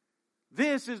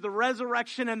 This is the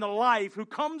resurrection and the life who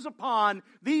comes upon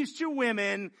these two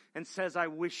women and says, I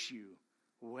wish you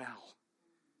well.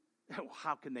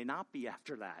 How can they not be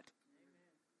after that?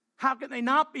 How can they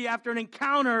not be after an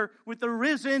encounter with the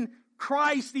risen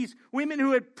Christ? These women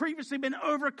who had previously been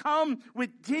overcome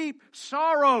with deep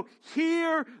sorrow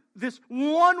hear this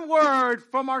one word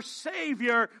from our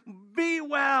Savior, be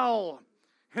well.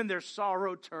 And their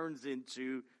sorrow turns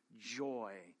into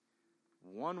joy.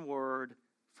 One word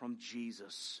from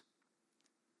Jesus.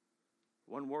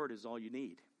 One word is all you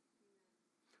need.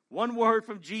 One word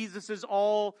from Jesus is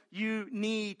all you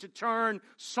need to turn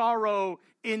sorrow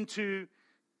into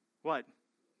what?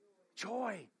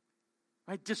 Joy.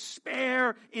 Right?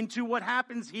 Despair into what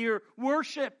happens here,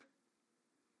 worship.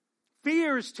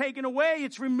 Fear is taken away.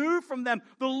 It's removed from them.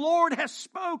 The Lord has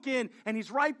spoken, and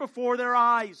he's right before their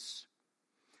eyes.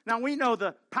 Now, we know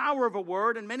the power of a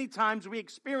word, and many times we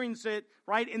experience it,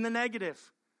 right, in the negative.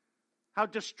 How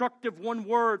destructive one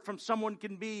word from someone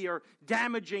can be, or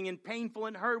damaging and painful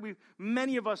and hurt.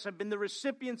 Many of us have been the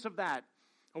recipients of that.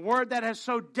 A word that has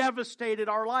so devastated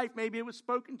our life. Maybe it was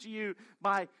spoken to you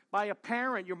by a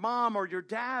parent, your mom or your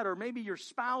dad, or maybe your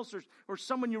spouse or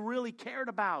someone you really cared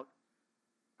about.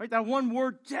 Right? That one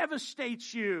word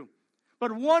devastates you.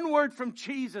 But one word from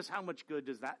Jesus, how much good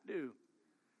does that do?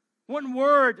 One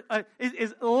word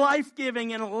is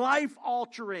life-giving and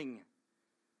life-altering.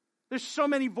 There's so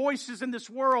many voices in this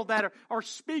world that are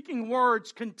speaking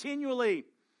words continually.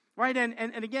 Right?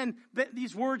 And again,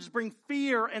 these words bring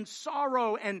fear and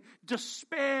sorrow and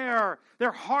despair.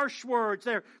 They're harsh words.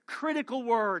 They're critical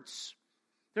words.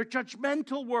 They're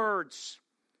judgmental words.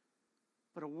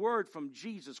 But a word from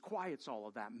Jesus quiets all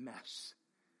of that mess.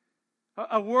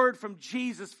 A word from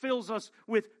Jesus fills us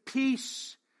with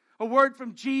peace. A word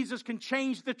from Jesus can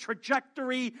change the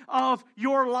trajectory of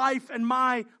your life and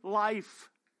my life.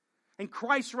 And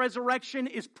Christ's resurrection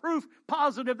is proof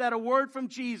positive that a word from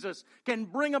Jesus can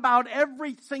bring about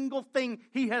every single thing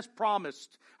he has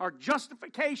promised. Our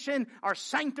justification, our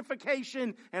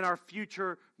sanctification, and our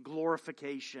future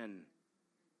glorification.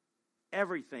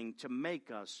 Everything to make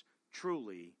us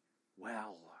truly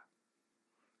well.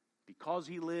 Because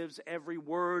he lives, every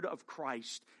word of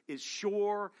Christ is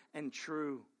sure and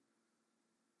true.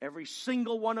 Every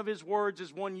single one of his words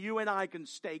is one you and I can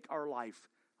stake our life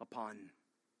upon.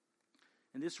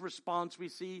 And this response we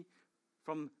see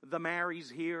from the Marys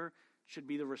here should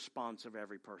be the response of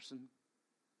every person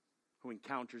who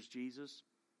encounters Jesus,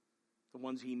 the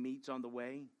ones he meets on the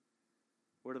way.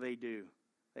 What do?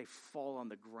 They fall on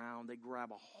the ground, they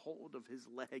grab a hold of his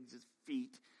legs, his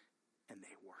feet, and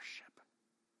they worship.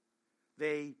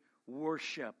 They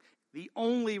worship. The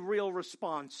only real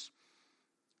response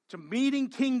to meeting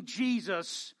King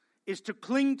Jesus is to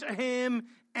cling to Him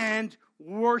and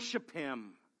worship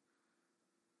Him.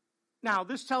 Now,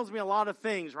 this tells me a lot of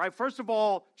things, right? First of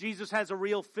all, Jesus has a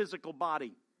real physical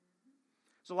body.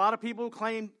 So a lot of people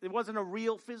claim it wasn't a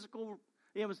real physical,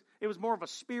 it was more of a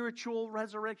spiritual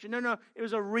resurrection. No, it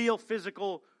was a real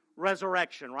physical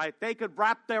resurrection, right? They could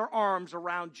wrap their arms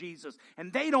around Jesus,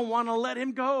 and they don't want to let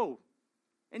Him go.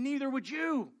 And neither would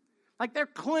you. Like they're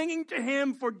clinging to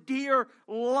Him for dear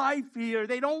life here.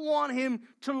 They don't want Him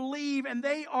to leave, and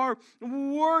they are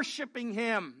worshiping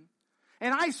Him.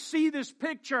 And I see this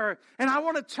picture, and I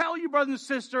want to tell you, brothers and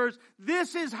sisters,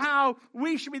 this is how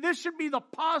we should be. This should be the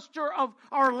posture of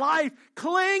our life.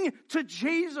 Cling to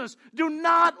Jesus. Do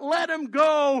not let Him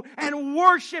go, and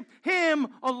worship Him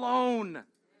alone.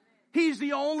 He's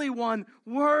the only one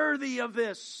worthy of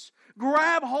this.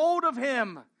 Grab hold of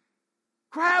Him.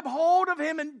 Grab hold of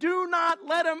Him and do not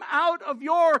let Him out of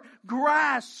your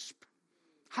grasp.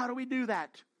 How do we do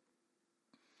that?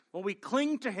 Well, we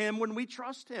cling to Him when we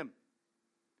trust Him.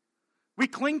 We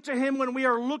cling to Him when we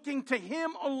are looking to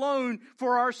Him alone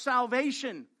for our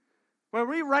salvation. Where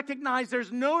we recognize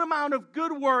there's no amount of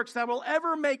good works that will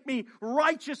ever make me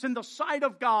righteous in the sight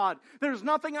of God. There's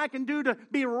nothing I can do to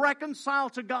be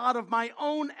reconciled to God of my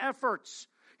own efforts.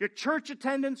 Your church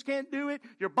attendance can't do it.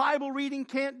 Your Bible reading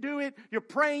can't do it. Your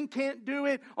praying can't do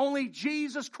it. Only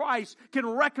Jesus Christ can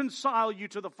reconcile you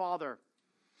to the Father.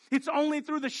 It's only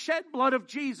through the shed blood of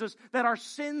Jesus that our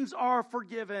sins are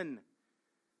forgiven.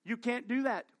 You can't do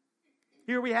that.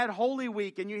 Here we had Holy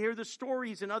Week, and you hear the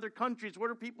stories in other countries.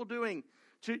 What are people doing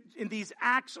in these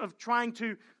acts of trying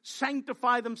to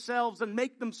sanctify themselves and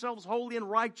make themselves holy and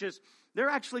righteous? They're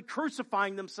actually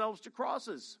crucifying themselves to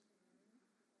crosses.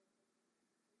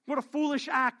 What a foolish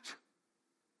act.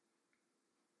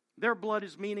 Their blood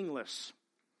is meaningless.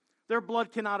 Their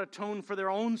blood cannot atone for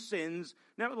their own sins,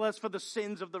 nevertheless for the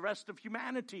sins of the rest of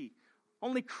humanity.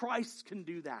 Only Christ can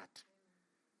do that.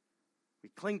 We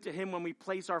cling to Him when we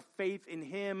place our faith in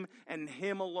Him and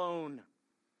Him alone.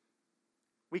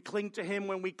 We cling to Him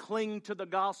when we cling to the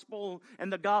gospel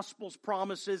and the gospel's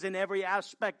promises in every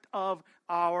aspect of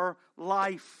our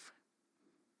life.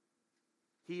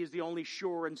 He is the only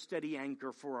sure and steady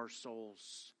anchor for our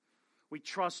souls. We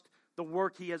trust the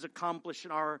work He has accomplished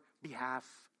in our behalf.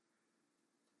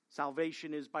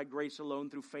 Salvation is by grace alone,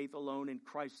 through faith alone, in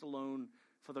Christ alone,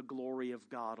 for the glory of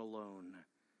God alone.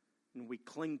 And we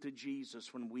cling to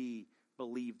Jesus when we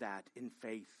believe that in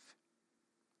faith.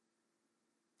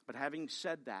 But having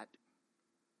said that,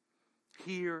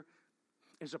 here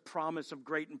is a promise of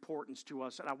great importance to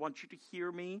us. And I want you to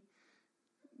hear me.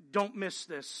 Don't miss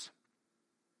this.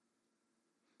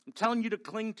 I'm telling you to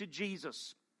cling to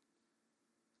Jesus.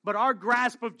 But our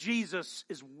grasp of Jesus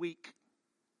is weak.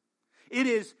 It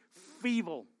is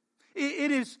feeble.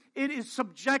 It is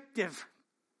subjective.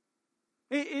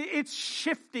 It's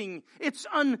shifting. It's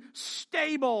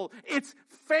unstable. It's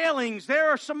failings. There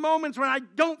are some moments when I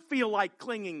don't feel like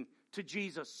clinging to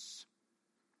Jesus.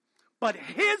 But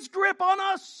His grip on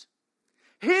us,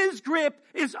 His grip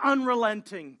is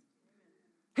unrelenting.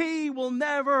 He will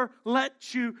never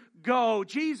let you go.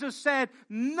 Jesus said,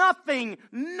 nothing,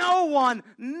 no one,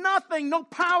 nothing, no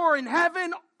power in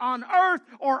heaven, on earth,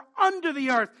 or under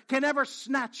the earth can ever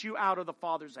snatch you out of the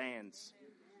Father's hands.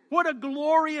 What a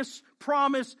glorious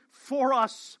promise for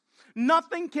us.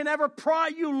 Nothing can ever pry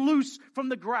you loose from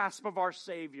the grasp of our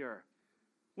Savior.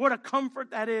 What a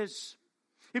comfort that is.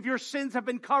 If your sins have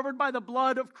been covered by the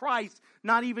blood of Christ,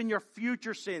 not even your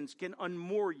future sins can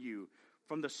unmoor you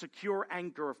from the secure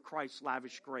anchor of Christ's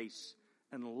lavish grace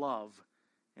and love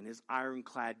and His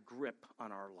ironclad grip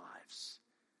on our lives.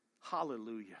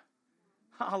 Hallelujah.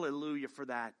 Hallelujah for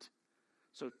that.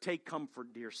 So take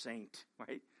comfort, dear saint,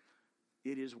 right?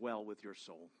 It is well with your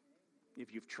soul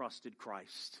if you've trusted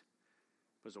Christ.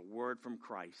 Because a word from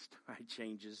Christ, right,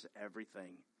 changes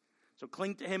everything. So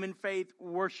cling to Him in faith,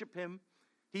 worship Him.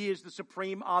 He is the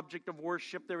supreme object of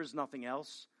worship. There is nothing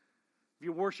else. If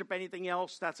you worship anything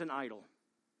else, that's an idol.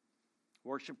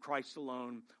 Worship Christ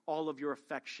alone. All of your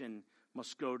affection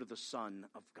must go to the Son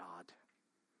of God.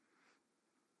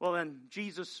 Well then,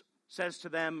 Jesus says to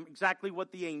them exactly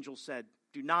what the angel said.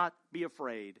 Do not be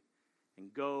afraid,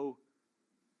 and go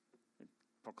and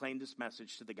proclaim this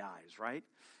message to the guys, right?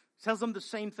 He tells them the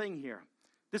same thing here.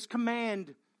 This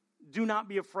command, do not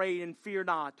be afraid and fear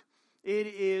not, it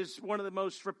is one of the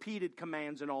most repeated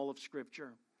commands in all of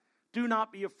Scripture. Do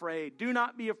not be afraid. Do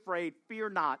not be afraid. Fear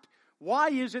not. Why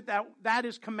is it that that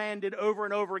is commanded over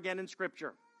and over again in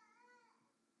Scripture?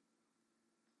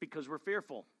 Because we're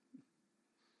fearful.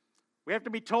 We have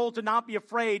to be told to not be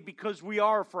afraid because we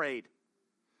are afraid.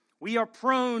 We are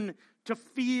prone to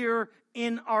fear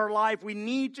in our life. We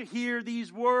need to hear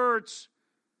these words.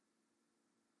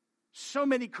 So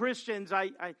many Christians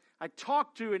I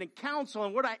talk to and counsel,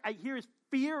 and what I hear is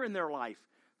fear in their life.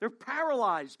 They're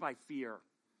paralyzed by fear.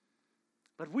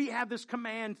 But we have this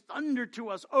command thundered to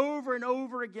us over and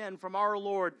over again from our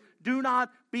Lord. Do not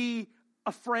be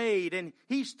afraid. And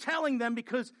He's telling them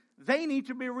because they need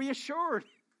to be reassured.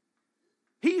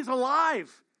 He's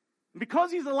alive.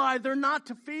 Because He's alive, they're not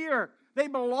to fear. They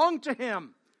belong to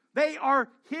Him. They are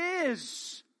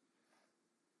His.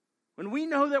 When we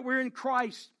know that we're in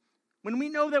Christ, when we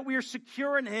know that we are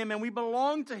secure in Him and we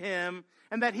belong to Him,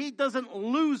 and that He doesn't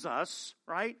lose us,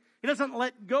 right? He doesn't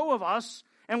let go of us,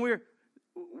 and we're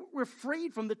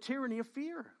freed from the tyranny of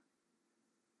fear.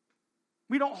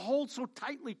 We don't hold so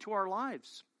tightly to our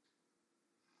lives.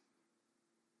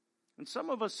 And some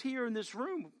of us here in this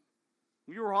room,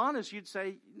 if you were honest, you'd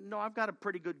say, no, I've got a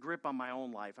pretty good grip on my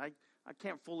own life. I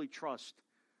can't fully trust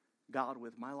God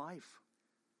with my life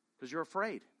because you're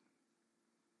afraid.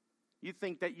 You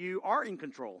think that you are in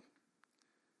control.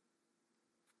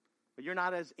 But you're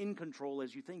not as in control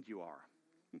as you think you are.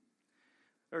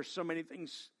 There are so many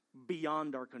things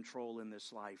beyond our control in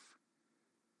this life.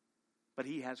 But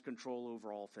He has control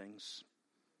over all things.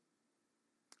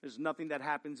 There's nothing that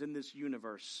happens in this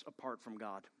universe apart from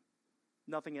God.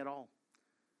 Nothing at all.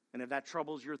 And if that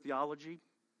troubles your theology,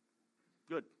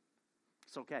 good.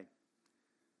 It's okay.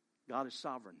 God is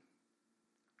sovereign.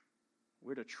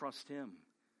 We're to trust Him.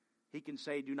 He can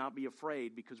say, do not be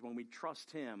afraid, because when we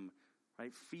trust Him,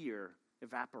 right, fear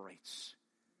evaporates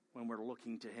when we're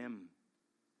looking to Him.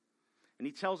 And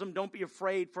He tells them, don't be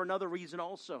afraid for another reason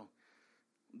also.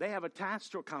 They have a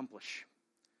task to accomplish.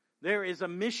 There is a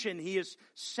mission He is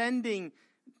sending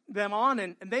them on,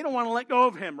 and they don't want to let go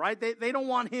of Him, right? They don't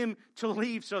want Him to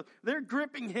leave, so they're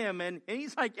gripping Him, and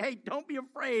He's like, hey, don't be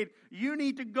afraid. You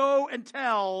need to go and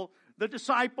tell the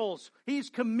disciples. He's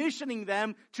commissioning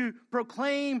them to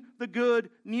proclaim the good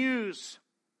news.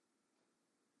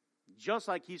 Just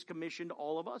like He's commissioned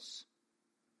all of us.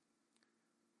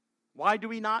 Why do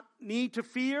we not need to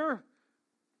fear?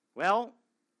 Well,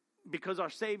 because our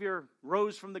Savior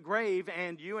rose from the grave,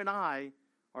 and you and I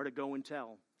are to go and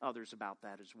tell others about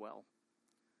that as well.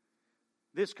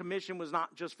 This commission was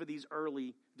not just for these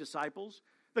early disciples.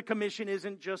 The commission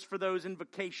isn't just for those in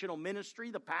vocational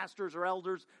ministry, the pastors or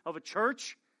elders of a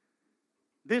church.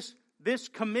 This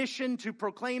commission to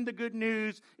proclaim the good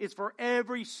news is for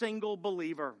every single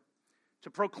believer. To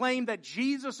proclaim that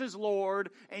Jesus is Lord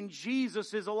and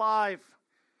Jesus is alive.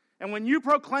 And when you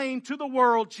proclaim to the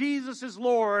world Jesus is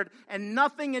Lord and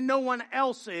nothing and no one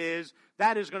else is,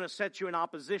 that is going to set you in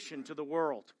opposition to the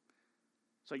world.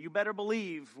 So you better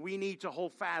believe we need to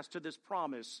hold fast to this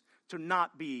promise to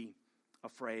not be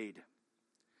afraid.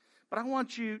 But I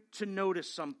want you to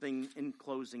notice something in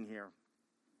closing here.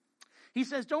 He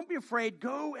says, don't be afraid,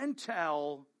 go and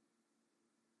tell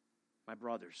my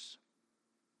brothers.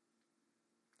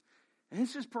 And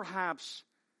this is perhaps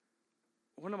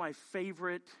one of my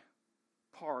favorite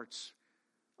parts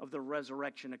of the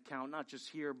resurrection account, not just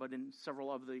here, but in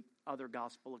several of the other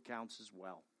gospel accounts as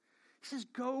well. He says,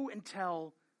 go and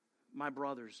tell my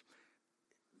brothers.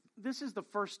 This is the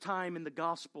first time in the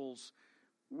Gospels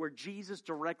where Jesus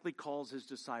directly calls His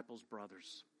disciples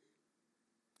brothers.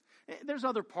 There's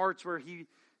other parts where He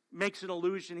makes an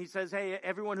allusion. He says, hey,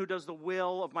 everyone who does the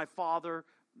will of my Father,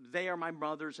 they are my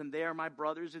brothers and they are my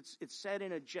brothers. It's said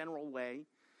in a general way.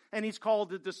 And He's called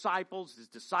the disciples,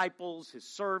 His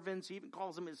servants. He even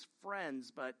calls them His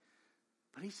friends. But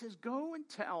He says, go and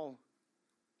tell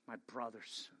my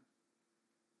brothers.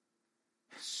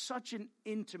 Such an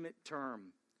intimate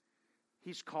term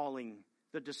He's calling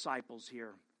the disciples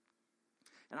here.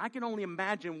 And I can only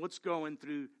imagine what's going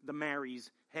through the Marys'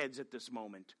 heads at this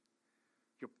moment.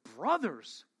 Your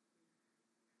brothers?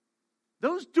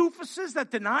 Those doofuses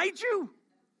that denied you?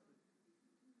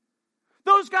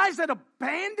 Those guys that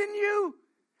abandoned you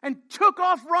and took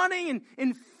off running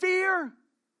in fear?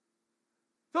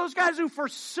 Those guys who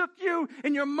forsook you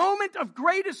in your moment of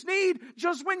greatest need,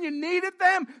 just when you needed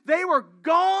them, they were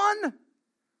gone?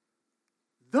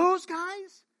 Those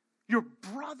guys? Your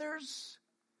brothers?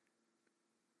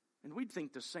 And we'd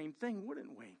think the same thing,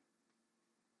 wouldn't we?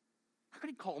 How could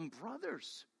He call them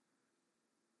brothers?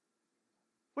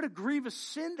 What a grievous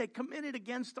sin they committed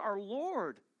against our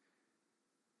Lord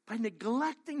by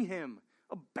neglecting Him,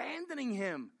 abandoning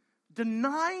Him,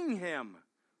 denying Him,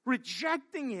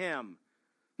 rejecting Him,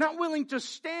 not willing to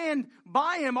stand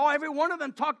by Him. Oh, every one of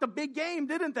them talked a big game,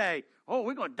 didn't they? Oh,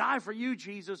 we're going to die for you,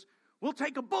 Jesus. We'll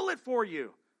take a bullet for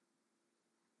you.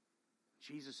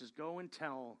 Jesus says, go and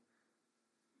tell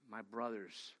my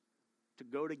brothers to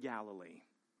go to Galilee.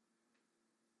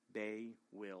 they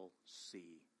will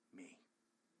see me.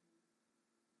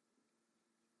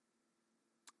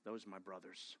 Those are my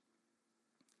brothers.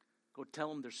 Go tell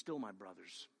them they're still my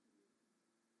brothers.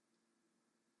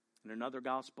 In another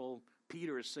gospel,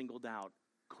 Peter is singled out.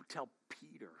 Go tell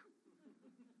Peter.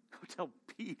 Go tell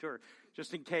Peter.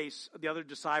 Just in case the other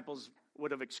disciples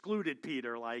would have excluded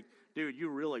Peter. Like, dude, you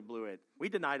really blew it. We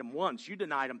denied him once. You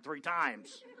denied him 3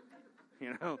 times.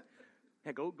 You know?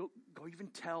 Yeah, go even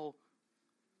tell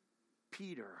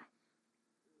Peter.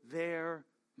 They're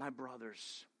my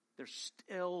brothers. They're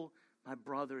still my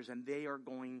brothers, and they are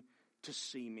going to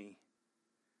see me.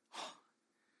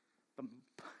 The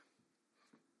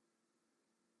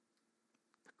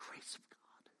grace of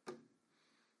God.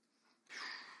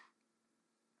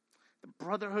 The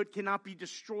brotherhood cannot be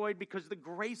destroyed because the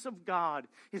grace of God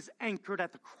is anchored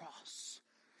at the cross.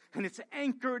 And it's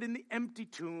anchored in the empty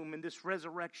tomb in this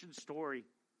resurrection story.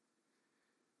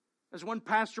 As one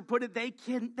pastor put it, they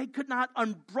could not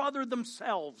unbrother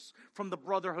themselves from the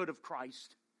brotherhood of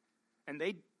Christ. And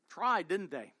they tried,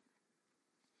 didn't they?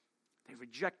 They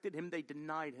rejected him. They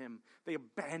denied him. They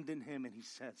abandoned him. And he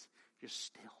says, you're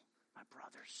still my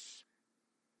brothers.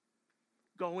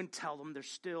 Go and tell them they're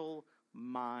still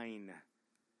mine.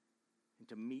 And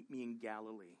to meet me in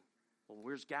Galilee. Well,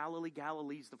 where's Galilee?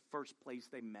 Galilee's the first place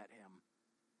they met him.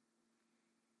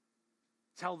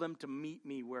 Tell them to meet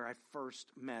me where I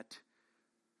first met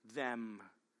them.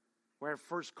 Where I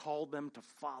first called them to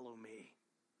follow me.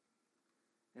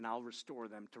 And I'll restore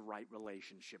them to right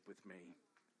relationship with me.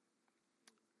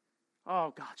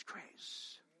 Oh, God's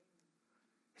grace.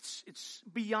 It's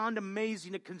beyond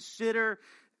amazing to consider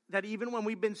that even when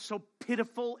we've been so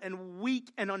pitiful and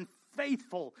weak and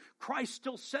unfaithful, Christ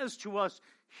still says to us,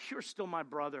 you're still my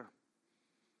brother.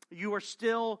 You are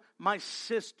still my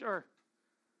sister.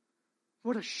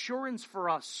 What assurance for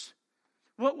us.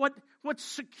 What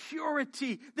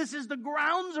security. This is the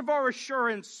grounds of our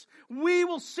assurance. We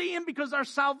will see him because our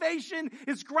salvation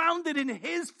is grounded in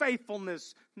his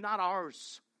faithfulness, not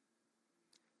ours.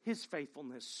 His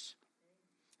faithfulness.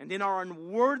 And in our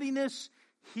unworthiness,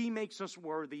 he makes us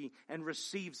worthy and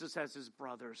receives us as his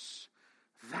brothers.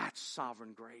 That's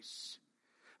sovereign grace.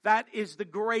 That is the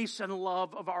grace and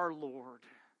love of our Lord.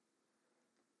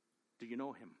 Do you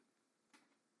know him?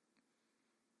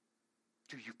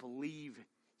 Do you believe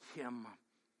him?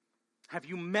 Have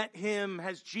you met him?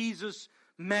 Has Jesus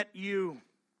met you?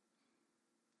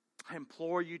 I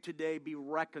implore you today, be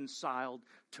reconciled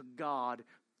to God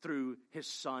through his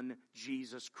Son,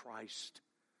 Jesus Christ.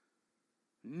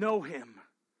 Know him.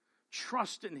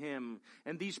 Trust in him.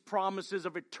 And these promises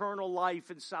of eternal life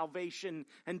and salvation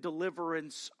and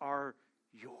deliverance are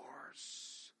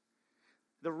yours.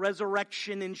 The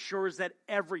resurrection ensures that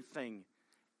everything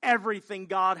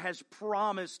God has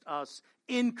promised us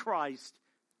in Christ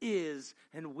is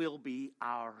and will be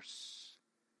ours.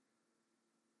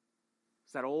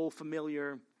 As that old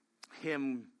familiar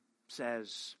hymn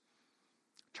says,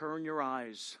 turn your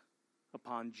eyes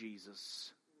upon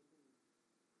Jesus.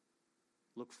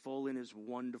 Look full in his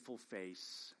wonderful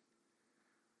face,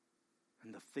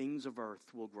 and the things of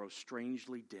earth will grow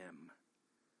strangely dim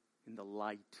in the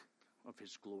light of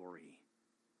his glory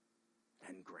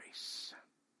and grace.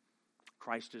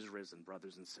 Christ is risen,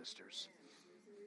 brothers and sisters.